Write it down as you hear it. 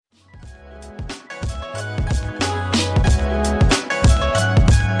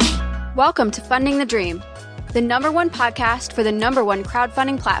Welcome to Funding the Dream, the #1 podcast for the #1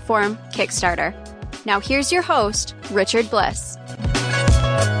 crowdfunding platform, Kickstarter. Now here's your host, Richard Bliss.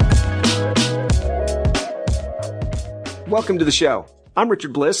 Welcome to the show. I'm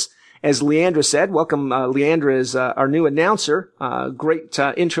Richard Bliss. As Leandra said, welcome. Leandra is our new announcer. Great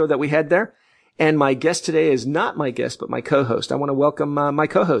intro that we had there. And my guest today is not my guest, but my co-host. I want to welcome my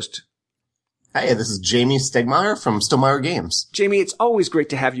co-host. Hey, this is Jamie Stegmaier from Stillmeyer Games. Jamie, it's always great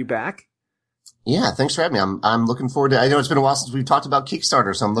to have you back. Yeah, thanks for having me. I'm looking forward to, I know it's been a while since we've talked about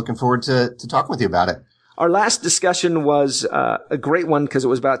Kickstarter, so I'm looking forward to talking with you about it. Our last discussion was a great one because it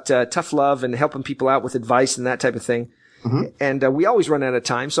was about tough love and helping people out with advice and that type of thing. Mm-hmm. And we always run out of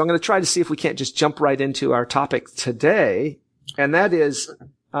time, so I'm going to try to see if we can't just jump right into our topic today. And that is,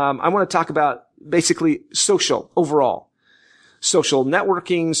 I want to talk about basically social overall. Social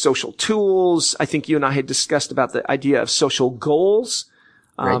networking, social tools. I think you and I had discussed about the idea of social goals.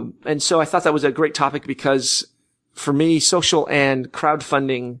 Right. And so I thought that was a great topic because for me, social and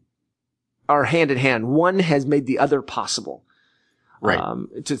crowdfunding are hand in hand. One has made the other possible. Right.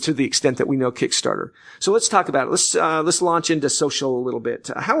 To the extent that we know Kickstarter. So let's talk about it. Let's launch into social a little bit.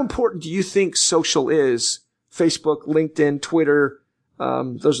 How important do you think social is? Facebook, LinkedIn, Twitter.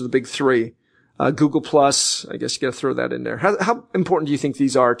 Those are the big three. Google Plus, I guess you got to throw that in there. How important do you think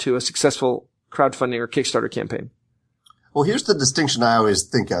these are to a successful crowdfunding or Kickstarter campaign? Well, here's the distinction I always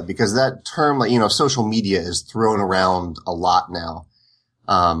think of, because that term, like, social media is thrown around a lot now.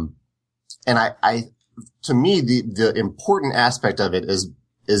 And to me, the important aspect of it is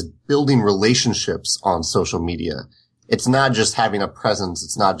building relationships on social media. It's not just having a presence.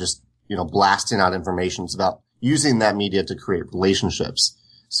 It's not just, blasting out information. It's about using that media to create relationships.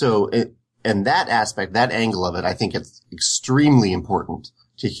 So and that aspect, that angle of it, I think it's extremely important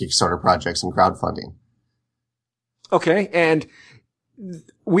to Kickstarter projects and crowdfunding. Okay. And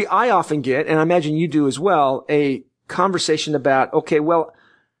I often get, and I imagine you do as well, a conversation about, okay, well,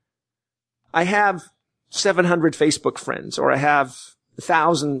 I have 700 Facebook friends or I have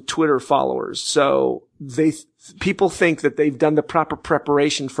 1,000 Twitter followers. So people think that they've done the proper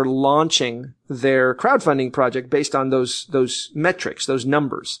preparation for launching their crowdfunding project based on those metrics, those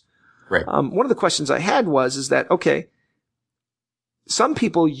numbers. Right. One of the questions I had is that, okay, some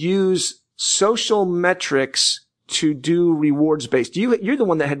people use social metrics to do rewards based. You're the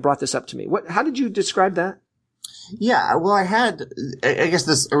one that had brought this up to me. How did you describe that? Yeah, well, I guess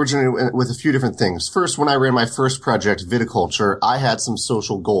this originated with a few different things. First, when I ran my first project, Viticulture, I had some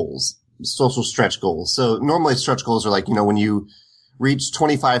social goals, social stretch goals. So normally stretch goals are like, when you reach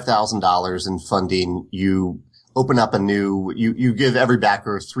 $25,000 in funding, you open up you give every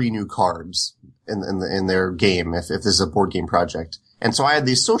backer 3 new cards in their game if this is a board game project. And so I had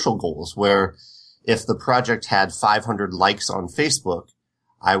these social goals where if the project had 500 likes on Facebook,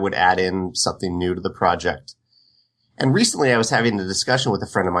 I would add in something new to the project. And recently I was having a discussion with a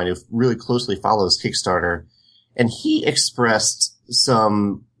friend of mine who really closely follows Kickstarter, and he expressed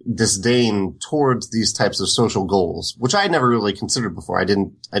some disdain towards these types of social goals, which I had never really considered before. I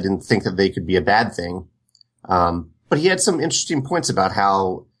didn't think that they could be a bad thing. But he had some interesting points about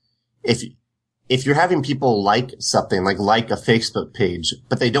how if you're having people like something, like a Facebook page,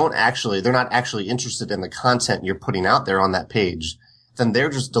 but they're not actually interested in the content you're putting out there on that page, then they're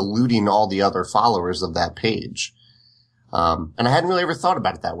just diluting all the other followers of that page. And I hadn't really ever thought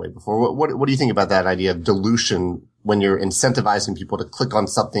about it that way before. What do you think about that idea of dilution when you're incentivizing people to click on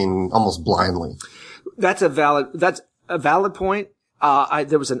something almost blindly? That's a valid point.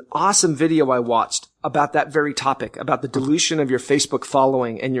 There was an awesome video I watched about that very topic, about the dilution of your Facebook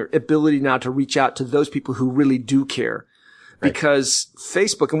following and your ability now to reach out to those people who really do care. Right. Because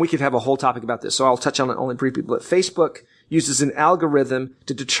Facebook, and we could have a whole topic about this, so I'll touch on it only briefly, but Facebook uses an algorithm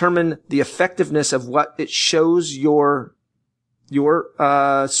to determine the effectiveness of what it shows your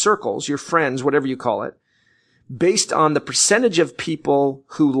circles, your friends, whatever you call it, based on the percentage of people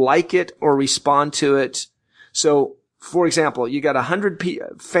who like it or respond to it. So, for example, you got 100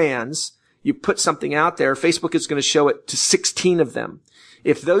 fans, you put something out there, Facebook is going to show it to 16 of them.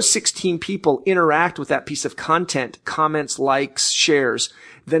 If those 16 people interact with that piece of content, comments, likes, shares,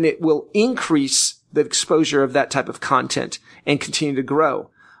 then it will increase the exposure of that type of content and continue to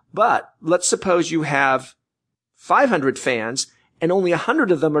grow. But let's suppose you have 500 fans and only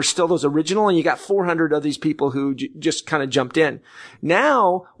 100 of them are still those original, and you got 400 of these people who just kind of jumped in.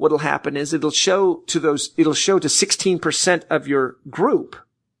 Now what'll happen is it'll show to 16% of your group,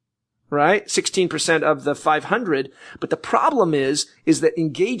 right? 16% of the 500. But the problem is that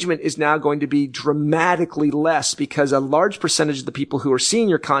engagement is now going to be dramatically less because a large percentage of the people who are seeing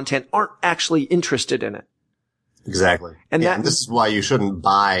your content aren't actually interested in it. Exactly. And and this is why you shouldn't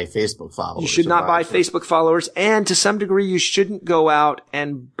buy Facebook followers. You should not buy Facebook followers. And to some degree, you shouldn't go out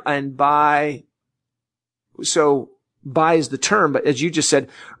and buy. So buy is the term, but as you just said,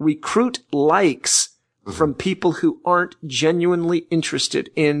 recruit likes from people who aren't genuinely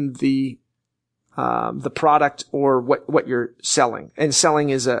interested in the product or what you're selling. And selling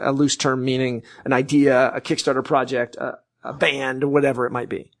is a loose term, meaning an idea, a Kickstarter project, a band, or whatever it might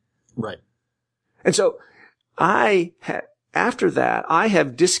be. Right. And so after that, I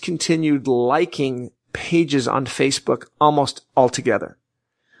have discontinued liking pages on Facebook almost altogether.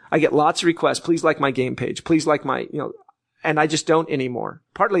 I get lots of requests. Please like my game page. Please like my, and I just don't anymore.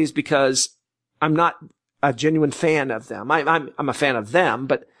 Partly is because I'm not a genuine fan of them. I'm a fan of them,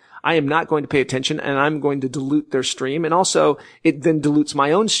 but I am not going to pay attention, and I'm going to dilute their stream. And also it then dilutes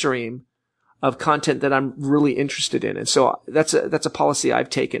my own stream of content that I'm really interested in. And so that's a policy I've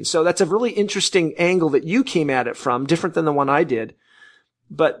taken. So that's a really interesting angle that you came at it from, different than the one I did.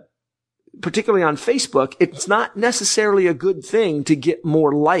 But particularly on Facebook, it's not necessarily a good thing to get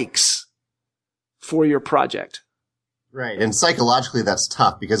more likes for your project. Right. And psychologically, that's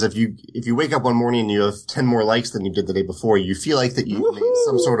tough because if you wake up one morning and you have 10 more likes than you did the day before, you feel like that you made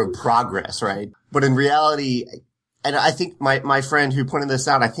some sort of progress, right? But in reality, and I think my friend who pointed this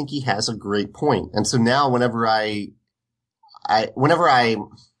out, I think he has a great point. And so now whenever I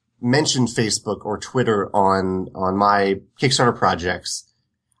mention Facebook or Twitter on my Kickstarter projects,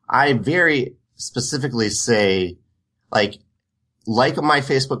 I very specifically say, like my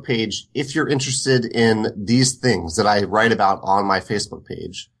Facebook page if you're interested in these things that I write about on my Facebook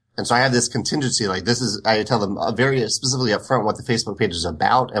page. And so I have this contingency, I tell them very specifically up front what the Facebook page is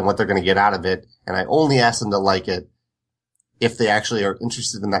about and what they're going to get out of it. And I only ask them to like it if they actually are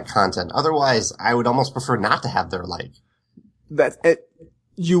interested in that content. Otherwise, I would almost prefer not to have their like.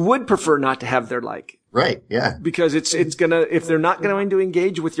 You would prefer not to have their like. Right, yeah. Because it's gonna, if they're not going to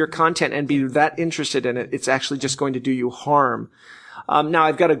engage with your content and be that interested in it, it's actually just going to do you harm. Now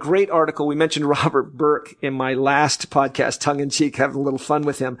I've got a great article. We mentioned Robert Burke in my last podcast, tongue in cheek, having a little fun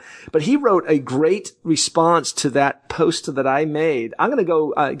with him, but he wrote a great response to that post that I made. I'm going to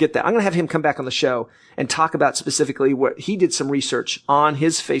go get that. I'm going to have him come back on the show and talk about specifically what he did some research on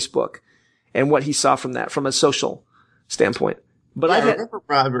his Facebook and what he saw from that from a social standpoint. But I remember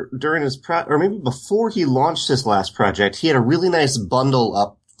Robert during his or maybe before he launched his last project, he had a really nice bundle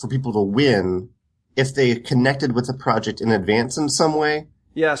up for people to win if they connected with the project in advance in some way.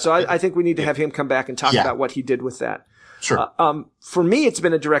 Yeah, so I think we need to have him come back and talk about what he did with that. Sure. For me, it's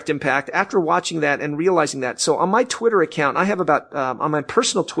been a direct impact after watching that and realizing that. So on my Twitter account, I have about, on my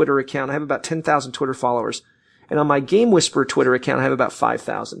personal Twitter account, I have about 10,000 Twitter followers. And on my Game Whisperer Twitter account, I have about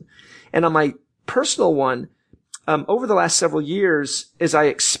 5,000. And on my personal one, over the last several years, as I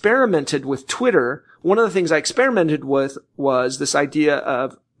experimented with Twitter, one of the things I experimented with was this idea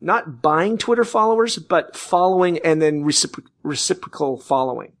of not buying Twitter followers, but following and then reciprocal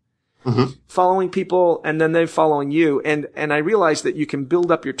following. Mm-hmm. Following people and then they following you. And I realized that you can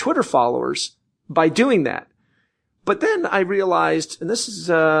build up your Twitter followers by doing that. But then I realized, and this is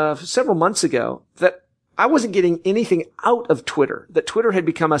several months ago, that I wasn't getting anything out of Twitter, that Twitter had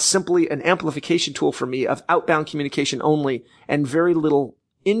become simply an amplification tool for me of outbound communication only and very little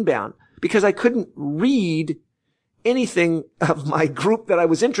inbound, because I couldn't read anything of my group that I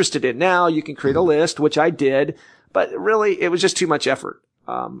was interested in. Now you can create a list, which I did, but really it was just too much effort.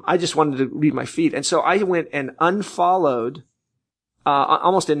 I just wanted to read my feed. And so I went and unfollowed,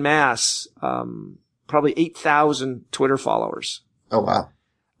 almost en masse, probably 8,000 Twitter followers. Oh, wow.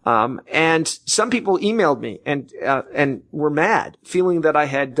 And some people emailed me and were mad, feeling that I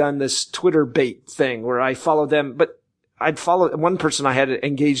had done this Twitter bait thing where I followed them, but I'd followed one person I had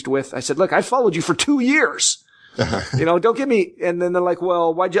engaged with. I said, look, I followed you for 2 years. Don't give me, and then they're like,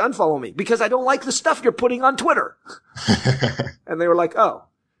 well, why'd you unfollow me? Because I don't like the stuff you're putting on Twitter. And they were like, oh,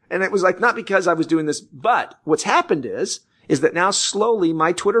 and it was like, not because I was doing this, but what's happened is that now slowly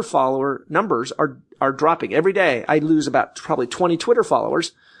my Twitter follower numbers are dropping every day. I lose about probably 20 Twitter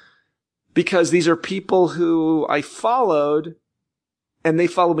followers because these are people who I followed and they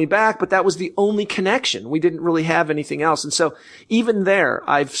followed me back, but that was the only connection. We didn't really have anything else. And so even there,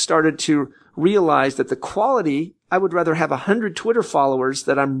 I've started to realize that the quality, I would rather have 100 Twitter followers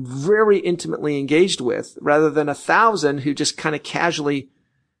that I'm very intimately engaged with rather than 1,000 who just kind of casually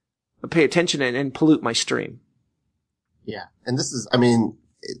pay attention and pollute my stream. Yeah. And this is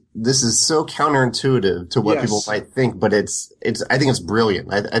so counterintuitive to what people might think, but I think it's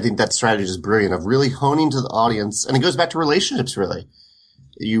brilliant. I think that strategy is brilliant of really honing to the audience. And it goes back to relationships, really.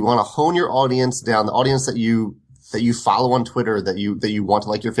 You want to hone your audience down, the audience that you that you follow on Twitter, that you want to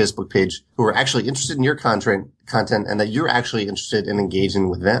like your Facebook page, who are actually interested in your content, and that you're actually interested in engaging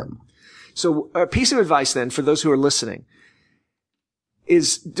with them. So a piece of advice then for those who are listening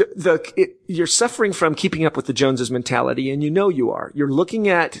is you're suffering from keeping up with the Joneses mentality, and you are. You're looking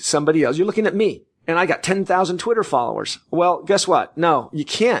at somebody else. You're looking at me, and I got 10,000 Twitter followers. Well, guess what? No, you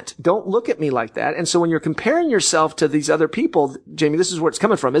can't. Don't look at me like that. And so when you're comparing yourself to these other people, Jamie, this is where it's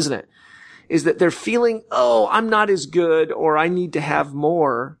coming from, isn't it? Is that they're feeling, oh, I'm not as good, or I need to have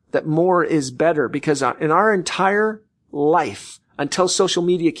more, that more is better. Because in our entire life, until social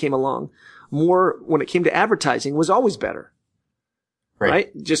media came along, more, when it came to advertising, was always better.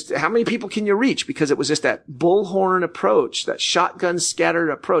 Right? Just how many people can you reach? Because it was just that bullhorn approach, that shotgun scattered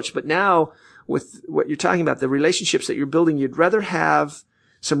approach. But now, with what you're talking about, the relationships that you're building, you'd rather have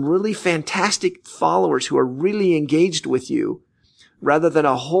some really fantastic followers who are really engaged with you rather than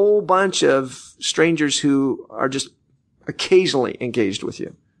a whole bunch of strangers who are just occasionally engaged with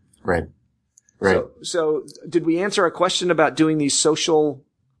you. Right. So did we answer our question about doing these social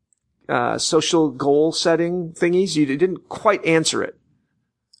goal setting thingies? You didn't quite answer it.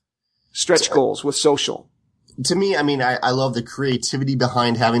 Stretch goals with social. To me, I mean, I love the creativity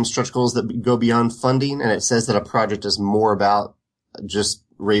behind having stretch goals that go beyond funding. And it says that a project is more about just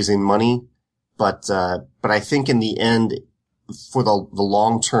raising money. But I think in the end, for the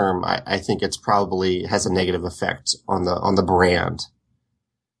long term, I think it's probably has a negative effect on the brand.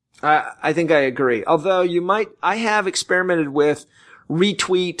 I think I agree. Although I have experimented with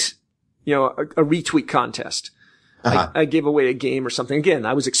retweet, a retweet contest. Uh-huh. I gave away a game or something. Again,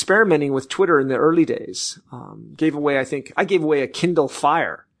 I was experimenting with Twitter in the early days. I gave away a Kindle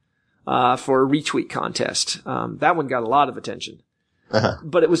Fire, for a retweet contest. That one got a lot of attention. Uh-huh.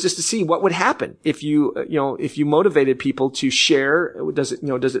 But it was just to see what would happen if you motivated people to share. Does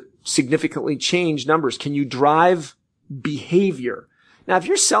it significantly change numbers? Can you drive behavior? Now, if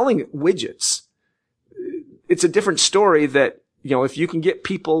you're selling widgets, it's a different story that, if you can get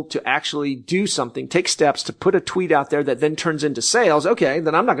people to actually do something, take steps to put a tweet out there that then turns into sales, okay,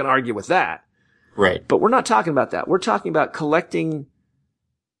 then I'm not going to argue with that. Right. But we're not talking about that. We're talking about collecting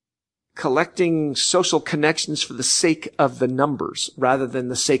social connections for the sake of the numbers rather than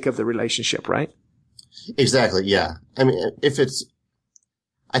the sake of the relationship, right? Exactly. Yeah. I mean,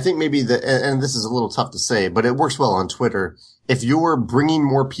 I think maybe and this is a little tough to say, but it works well on Twitter. If you're bringing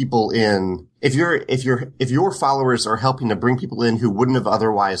more people in, if your followers are helping to bring people in who wouldn't have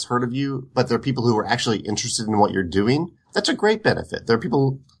otherwise heard of you, but they're people who are actually interested in what you're doing, that's a great benefit. There are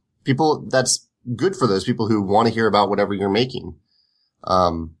people that's good for those people who want to hear about whatever you're making.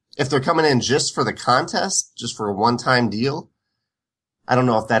 If they're coming in just for the contest, just for a one-time deal, I don't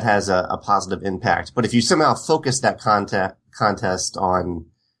know if that has a positive impact. But if you somehow focus that contest on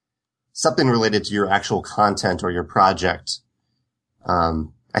something related to your actual content or your project,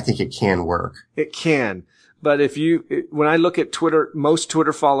 I think it can work. It can. But when I look at Twitter, most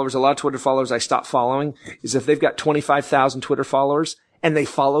Twitter followers, a lot of Twitter followers I stop following is if they've got 25,000 Twitter followers and they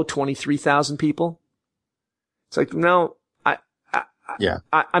follow 23,000 people. It's like, no,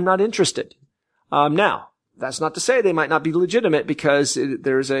 I'm not interested. Now, that's not to say they might not be legitimate because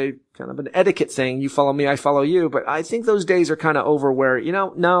there's a kind of an etiquette thing. You follow me, I follow you. But I think those days are kind of over where,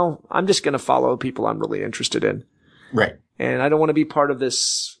 no, I'm just going to follow people I'm really interested in. Right. And I don't want to be part of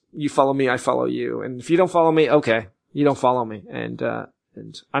this. You follow me, I follow you. And if you don't follow me, okay, you don't follow me. And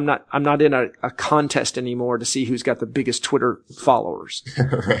I'm not in a contest anymore to see who's got the biggest Twitter followers.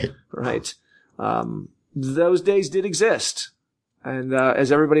 Right. Right. Those days did exist. And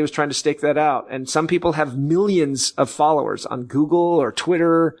as everybody was trying to stake that out, and some people have millions of followers on Google or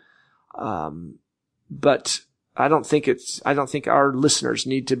Twitter, but I don't think our listeners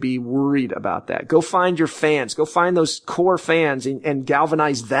need to be worried about that. Go find your fans, go find those core fans and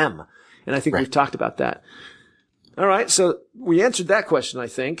galvanize them. And I think We've talked about that. All right, so we answered that question. I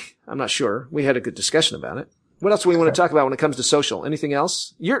think I'm not sure. We had a good discussion about it. What else do we want to talk about when it comes to social? Anything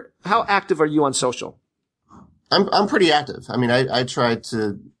else? How active are you on social? I'm pretty active. I mean, I try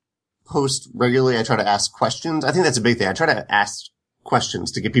to post regularly. I try to ask questions. I think that's a big thing. I try to ask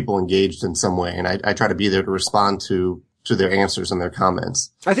questions to get people engaged in some way. And I try to be there to respond to their answers and their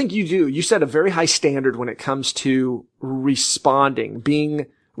comments. I think you do. You set a very high standard when it comes to responding, being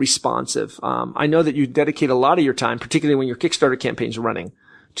responsive. I know that you dedicate a lot of your time, particularly when your Kickstarter campaign's running,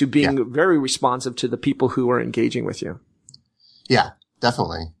 to being very responsive to the people who are engaging with you. Yeah,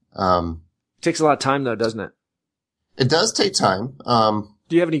 definitely. It takes a lot of time though, doesn't it? It does take time.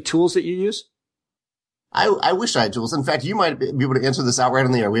 Do you have any tools that you use? I wish I had tools. In fact, you might be able to answer this outright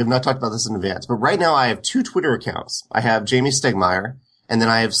on the air. We have not talked about this in advance, but right now I have 2 Twitter accounts. I have Jamie Stegmaier And then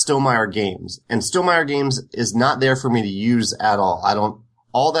I have Stonemaier Games. And Stonemaier Games is not there for me to use at all.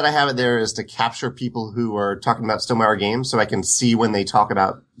 All that I have it there is to capture people who are talking about Stonemaier Games so I can see when they talk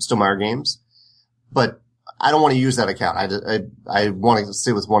about Stonemaier Games. But I don't want to use that account. I want to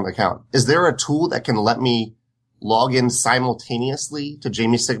stay with one account. Is there a tool that can let me log in simultaneously to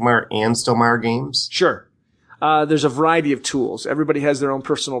Jamie Stegmaier and Stonemaier Games? Sure. There's a variety of tools. Everybody has their own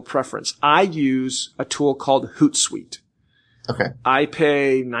personal preference. I use a tool called Hootsuite. Okay. I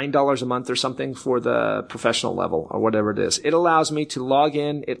pay $9 a month or something for the professional level or whatever it is. It allows me to log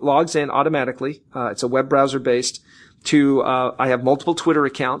in. It logs in automatically. It's a web browser based to, I have multiple Twitter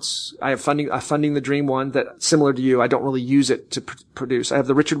accounts. I have Funding the Dream one that similar to you. I don't really use it to produce. I have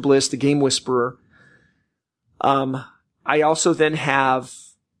the Richard Bliss, the Game Whisperer. I also then have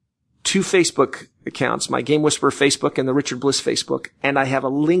 2 Facebook accounts, my Game Whisperer Facebook and the Richard Bliss Facebook. And I have a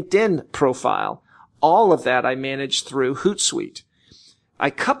LinkedIn profile. All of that I manage through Hootsuite.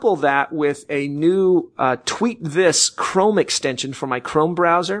 I couple that with a new Tweet This Chrome extension for my Chrome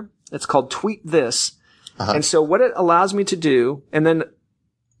browser. It's called Tweet This. Uh-huh. And so what it allows me to do, and then,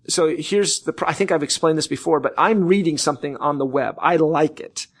 so here's I think I've explained this before, but I'm reading something on the web. I like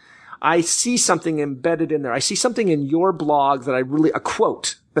it. I see something embedded in there. I see something in your blog that a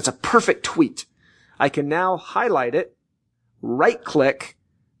quote that's a perfect tweet. I can now highlight it, right click.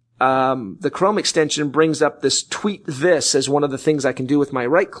 The Chrome extension brings up this Tweet This as one of the things I can do with my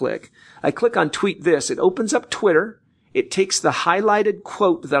right click. I click on Tweet This. It opens up Twitter. It takes the highlighted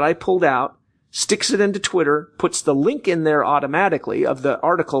quote that I pulled out, sticks it into Twitter, puts the link in there automatically of the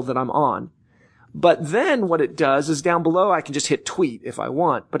article that I'm on. But then what it does is down below I can just hit tweet if I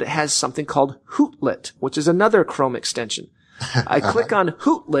want, but it has something called Hootlet, which is another Chrome extension. I click on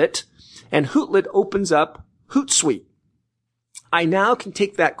Hootlet and Hootlet opens up Hootsuite. I now can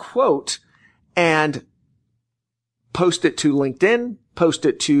take that quote and post it to LinkedIn, post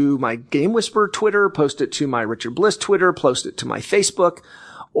it to my Game Whisperer Twitter, post it to my Richard Bliss Twitter, post it to my Facebook,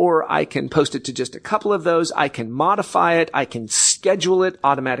 or I can post it to just a couple of those. I can modify it. I can schedule it,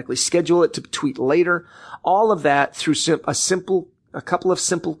 automatically schedule it to tweet later. All of that through a couple of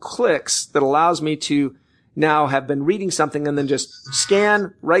simple clicks that allows me to now have been reading something and then just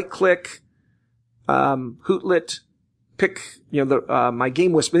scan, right click, Hootlet, pick, my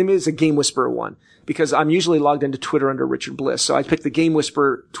Game Whisperer. Maybe it's a Game Whisperer one because I'm usually logged into Twitter under Richard Bliss. So I pick the Game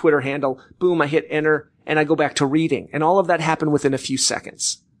Whisperer Twitter handle. Boom. I hit enter and I go back to reading. And all of that happened within a few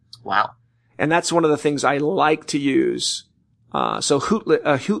seconds. Wow. And that's one of the things I like to use. So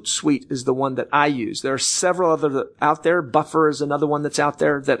Hootsuite is the one that I use. There are several other out there. Buffer is another one that's out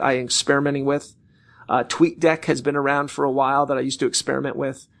there that I'm experimenting with. TweetDeck has been around for a while that I used to experiment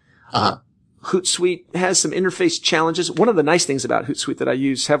with. Hootsuite has some interface challenges. One of the nice things about Hootsuite that I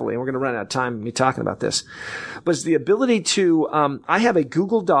use heavily, and we're going to run out of time me talking about this, but is the ability to, I have a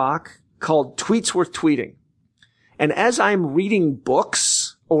Google Doc called Tweets Worth Tweeting. And as I'm reading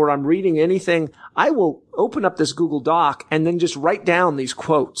books or I'm reading anything, I will open up this Google Doc and then just write down these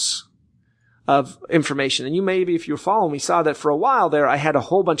quotes of information. And you maybe, if you were following me, saw that for a while there, I had a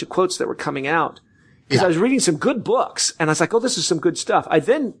whole bunch of quotes that were coming out because I was reading some good books and I was like, oh, this is some good stuff. I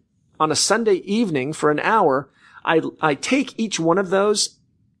then, on a Sunday evening for an hour, I take each one of those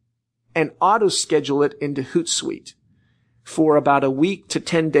and auto schedule it into Hootsuite for about a week to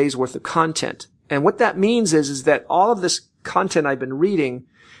 10 days worth of content. And what that means is that all of this content I've been reading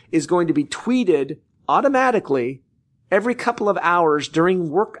is going to be tweeted automatically every couple of hours during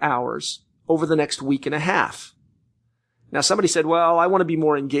work hours over the next week and a half. Now somebody said, well, I want to be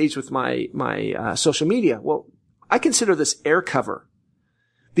more engaged with my social media. Well, I consider this air cover.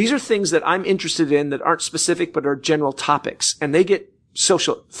 These are things that I'm interested in that aren't specific but are general topics. And they get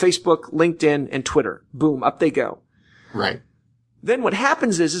social, Facebook, LinkedIn, and Twitter. Boom, up they go. Right. Then what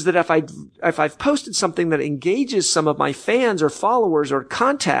happens is that if I've posted something that engages some of my fans or followers or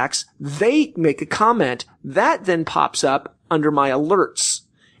contacts, they make a comment. That then pops up under my alerts.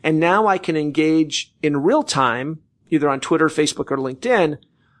 And now I can engage in real time, either on Twitter, Facebook, or LinkedIn,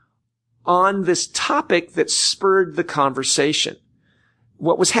 on this topic that spurred the conversation.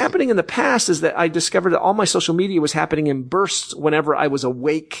 What was happening in the past is that I discovered that all my social media was happening in bursts whenever I was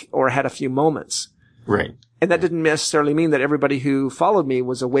awake or had a few moments. Right. And that didn't necessarily mean that everybody who followed me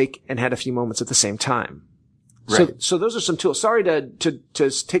was awake and had a few moments at the same time. Right. So those are some tools. Sorry to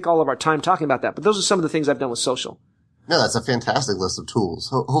take all of our time talking about that, but those are some of the things I've done with social. No, that's a fantastic list of tools.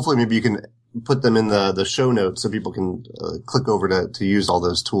 Hopefully maybe you can put them in the show notes so people can click over to use all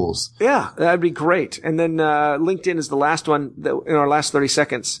those tools. Yeah, that'd be great. And then LinkedIn is the last one that in our last 30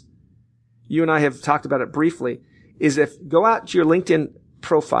 seconds. You and I have talked about it briefly, is go out to your LinkedIn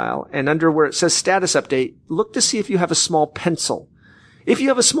profile and under where it says status update, look to see if you have a small pencil. If you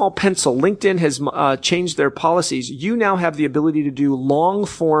have a small pencil, LinkedIn has changed their policies. You now have the ability to do long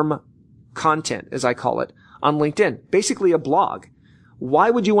form content, as I call it, on LinkedIn. Basically a blog.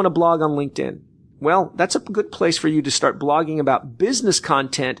 Why would you want to blog on LinkedIn? Well, that's a good place for you to start blogging about business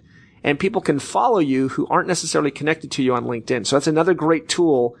content, and people can follow you who aren't necessarily connected to you on LinkedIn. So that's another great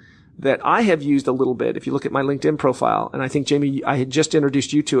tool that I have used a little bit if you look at my LinkedIn profile. And I think, Jamie, I had just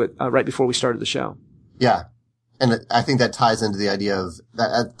introduced you to it right before we started the show. Yeah. And I think that ties into the idea of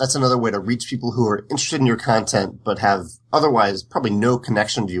that's another way to reach people who are interested in your content, but have otherwise probably no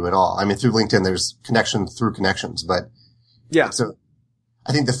connection to you at all. I mean, through LinkedIn, there's connection through connections, but yeah. So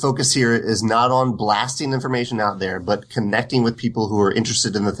I think the focus here is not on blasting information out there, but connecting with people who are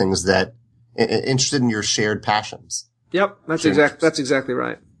interested in the things that, interested in your shared passions. Yep. That's exactly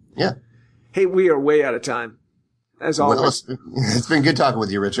right. Yeah. Hey, we are way out of time. As always. Well, it's been good talking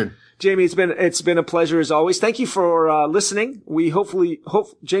with you, Richard. Jamie, it's been a pleasure as always. Thank you for listening. We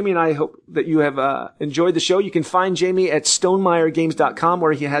Jamie and I hope that you have enjoyed the show. You can find Jamie at stonemeyergames.com,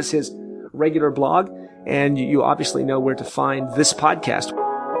 where he has his regular blog, and you obviously know where to find this podcast.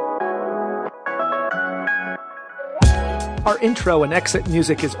 Our intro and exit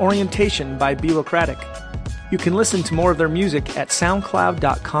music is Orientation by Bureaucratic. You can listen to more of their music at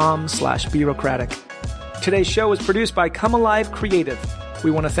soundcloud.com/bureaucratic. Today's show is produced by Come Alive Creative.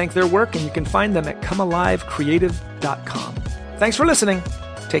 We want to thank their work, and you can find them at comealivecreative.com. Thanks for listening.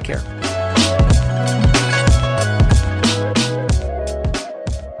 Take care.